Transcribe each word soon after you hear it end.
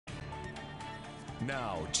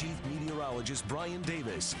Now, Chief Meteorologist Brian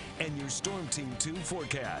Davis and your Storm Team 2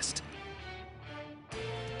 forecast.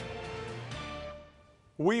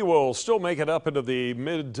 We will still make it up into the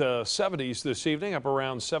mid 70s this evening, up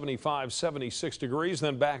around 75, 76 degrees,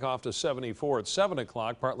 then back off to 74 at 7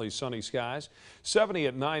 o'clock, partly sunny skies. 70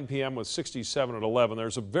 at 9 p.m. with 67 at 11.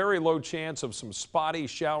 There's a very low chance of some spotty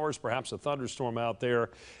showers, perhaps a thunderstorm out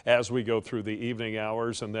there as we go through the evening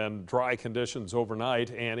hours, and then dry conditions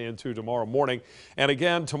overnight and into tomorrow morning. And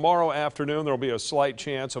again, tomorrow afternoon, there will be a slight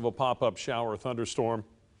chance of a pop-up shower thunderstorm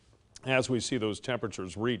as we see those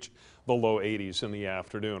temperatures reach the low 80s in the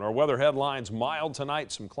afternoon. Our weather headlines: mild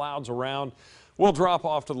tonight, some clouds around. We'll drop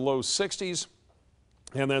off to the low 60s.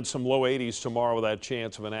 And then some low 80s tomorrow with that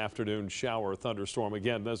chance of an afternoon shower thunderstorm.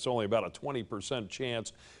 Again, that's only about a 20%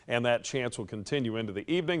 chance, and that chance will continue into the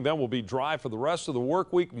evening. Then we'll be dry for the rest of the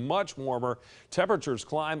work week, much warmer. Temperatures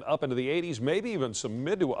climb up into the 80s, maybe even some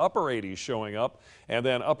mid to upper 80s showing up, and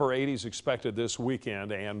then upper 80s expected this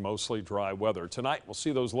weekend, and mostly dry weather. Tonight, we'll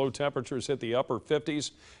see those low temperatures hit the upper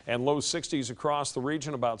 50s and low 60s across the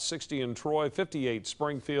region, about 60 in Troy, 58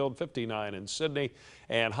 Springfield, 59 in Sydney,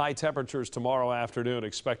 and high temperatures tomorrow afternoon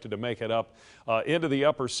expected to make it up into the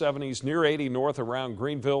upper 70s, near 80 north around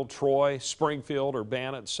Greenville, Troy, Springfield,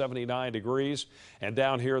 Urbana at 79 degrees. And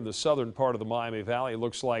down here in the southern part of the Miami Valley, it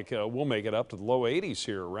looks like we'll make it up to the low 80s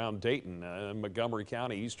here around Dayton, Montgomery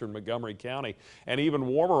County, eastern Montgomery County, and even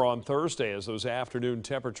warmer on Thursday as those afternoon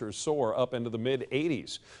temperatures soar up into the mid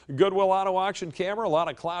 80s. Goodwill Auto Auction camera, a lot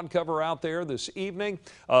of cloud cover out there this evening.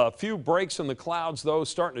 A few breaks in the clouds, though,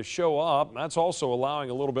 starting to show up. That's also allowing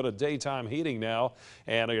a little bit of daytime heating now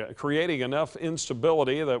and creating enough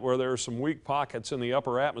instability that where there are some weak pockets in the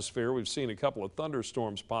upper atmosphere, we've seen a couple of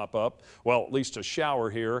thunderstorms pop up. Well, at least a shower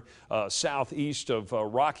here southeast of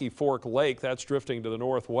Rocky Fork Lake. That's drifting to the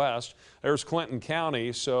northwest. There's Clinton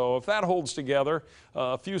County. So if that holds together,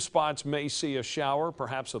 a few spots may see a shower,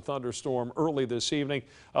 perhaps a thunderstorm early this evening.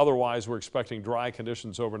 Otherwise, we're expecting dry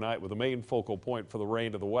conditions overnight with the main focal point for the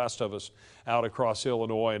rain to the west of us out across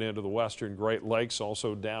Illinois and into the western Great Lakes,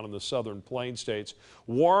 also down in the southern plain states.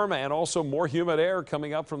 Warm and also more humid air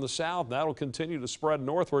coming up from the south. That'll continue to spread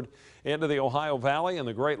northward into the Ohio Valley and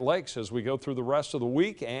the Great Lakes as we go through the rest of the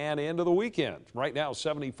week and into the weekend. Right now,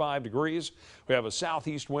 75 degrees. We have a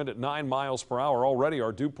southeast wind at 9 miles per hour. Already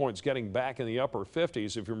our dew point's getting back in the upper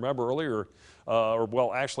 50s. If you remember earlier,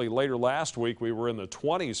 actually later last week, we were in the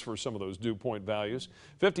 20s for some of those dew point values.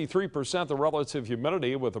 53% the relative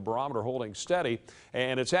humidity with the barometer holding steady.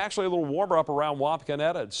 And it's actually a little warmer up around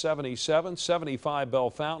Wapakoneta at 77, 75 Bell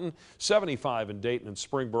Fountain, 75 in Dayton and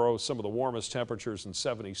Springboro, some of the warmest temperatures, and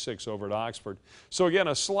 76 over at Oxford. So again,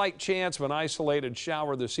 a slight chance of an isolated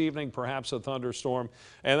shower this evening, perhaps a thunderstorm,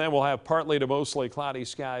 and then we'll have partly to mostly cloudy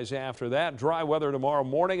skies after that. Dry weather tomorrow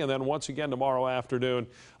morning, and then once again tomorrow afternoon,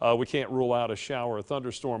 we can't rule out a shower or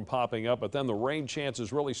thunderstorm popping up, but then the rain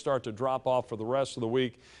chances really start to drop off for the rest of the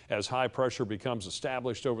week as high pressure becomes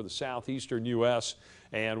established over the southeastern U.S.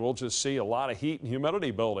 And we'll just see a lot of heat and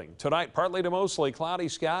humidity building. Tonight, partly to mostly cloudy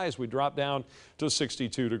skies. We drop down to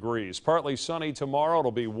 62 degrees. Partly sunny tomorrow.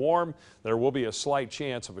 It'll be warm. There will be a slight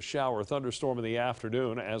chance of a shower or thunderstorm in the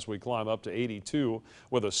afternoon as we climb up to 82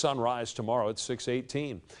 with a sunrise tomorrow at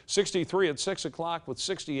 6:18. 63 at 6 o'clock with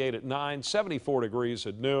 68 at 9, 74 degrees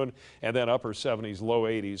at noon, and then upper 70s, low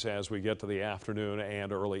 80s as we get to the afternoon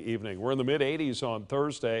and early evening. We're in the mid 80s on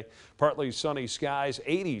Thursday. Partly sunny skies.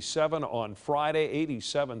 87 on Friday, 87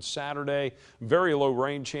 Saturday. Very low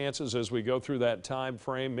rain chances as we go through that time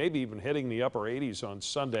frame, maybe even hitting the upper 80s on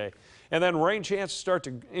Sunday. And then rain chances start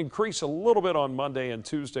to increase a little bit on Monday and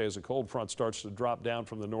Tuesday as a cold front starts to drop down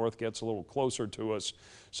from the north, gets a little closer to us.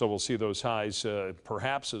 So we'll see those highs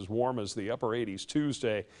perhaps as warm as the upper 80s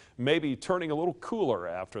Tuesday, maybe turning a little cooler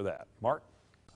after that. Mark?